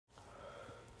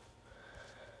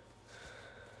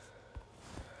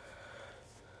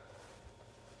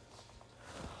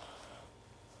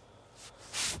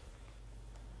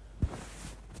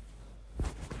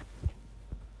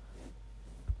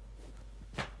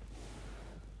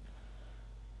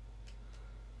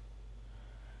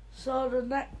So the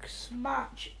next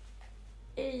match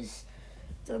is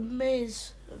The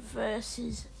Miz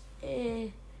versus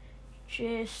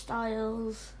AJ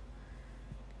Styles.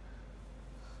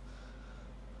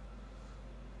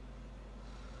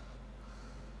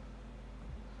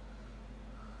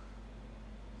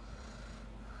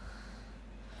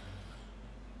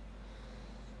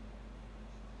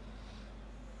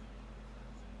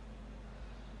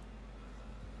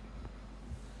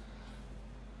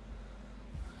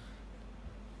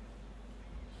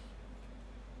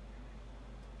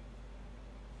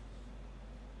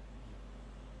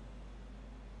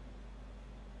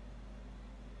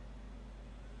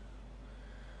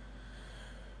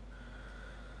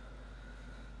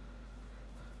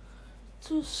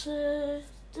 To say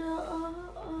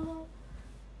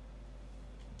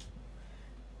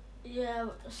yeah,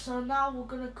 so now we're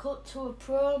gonna cut to a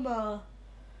promo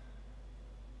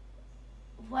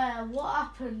where what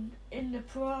happened in the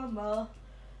promo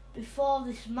before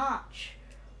this match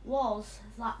was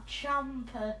that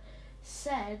Ciampa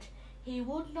said he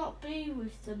would not be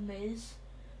with The Miz,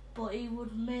 but he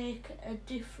would make a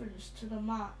difference to the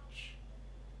match.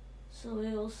 So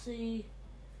we'll see,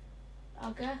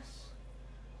 I guess.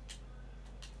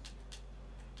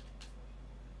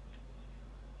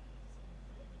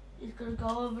 He's going to go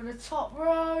over the top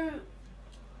rope.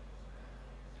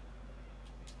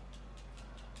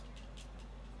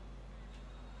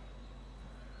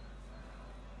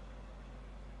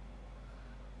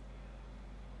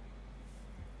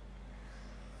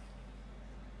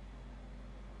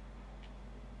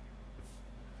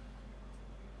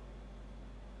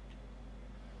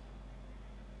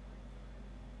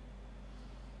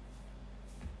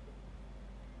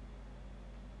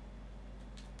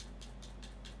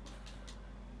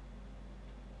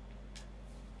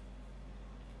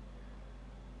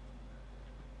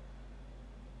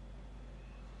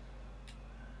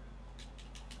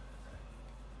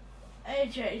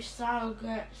 AJ Styles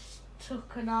gets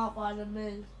taken out by The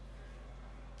Miz.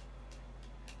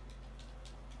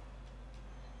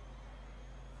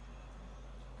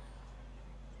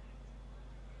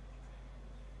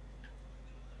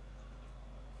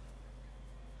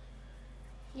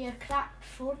 You clapped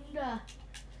thunder.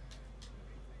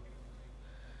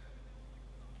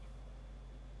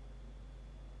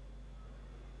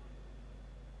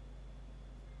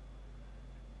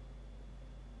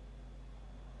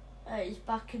 He's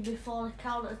back in before the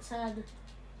count of 10.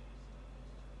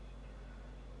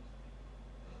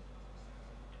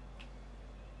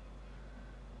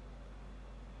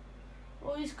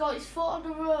 Oh, he's got his foot on the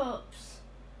ropes.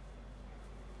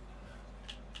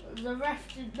 The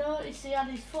ref didn't notice he had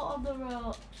his foot on the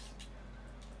ropes.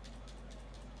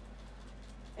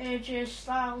 AJ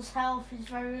Styles' health is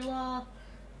very low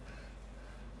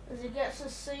as he gets a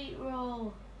seat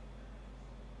roll.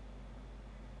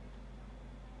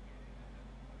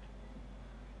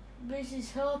 Miz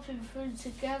is hoping for him to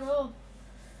get up.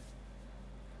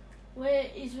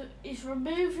 Wait, he's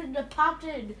removing the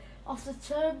padding off the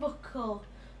turnbuckle,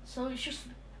 so it's just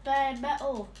bare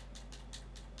metal.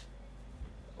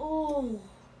 Oh.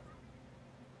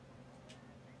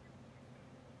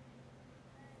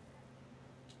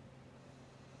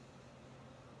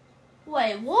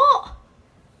 Wait, what?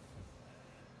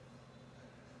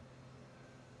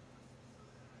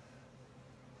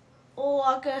 Oh,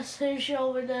 I guess who's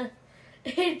showing the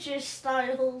AJ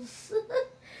Styles.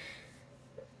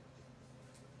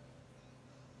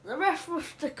 The ref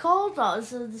must have called that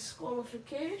as a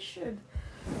disqualification,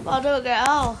 but I don't get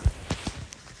how.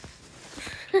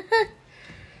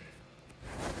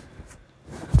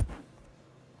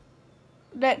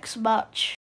 Next match.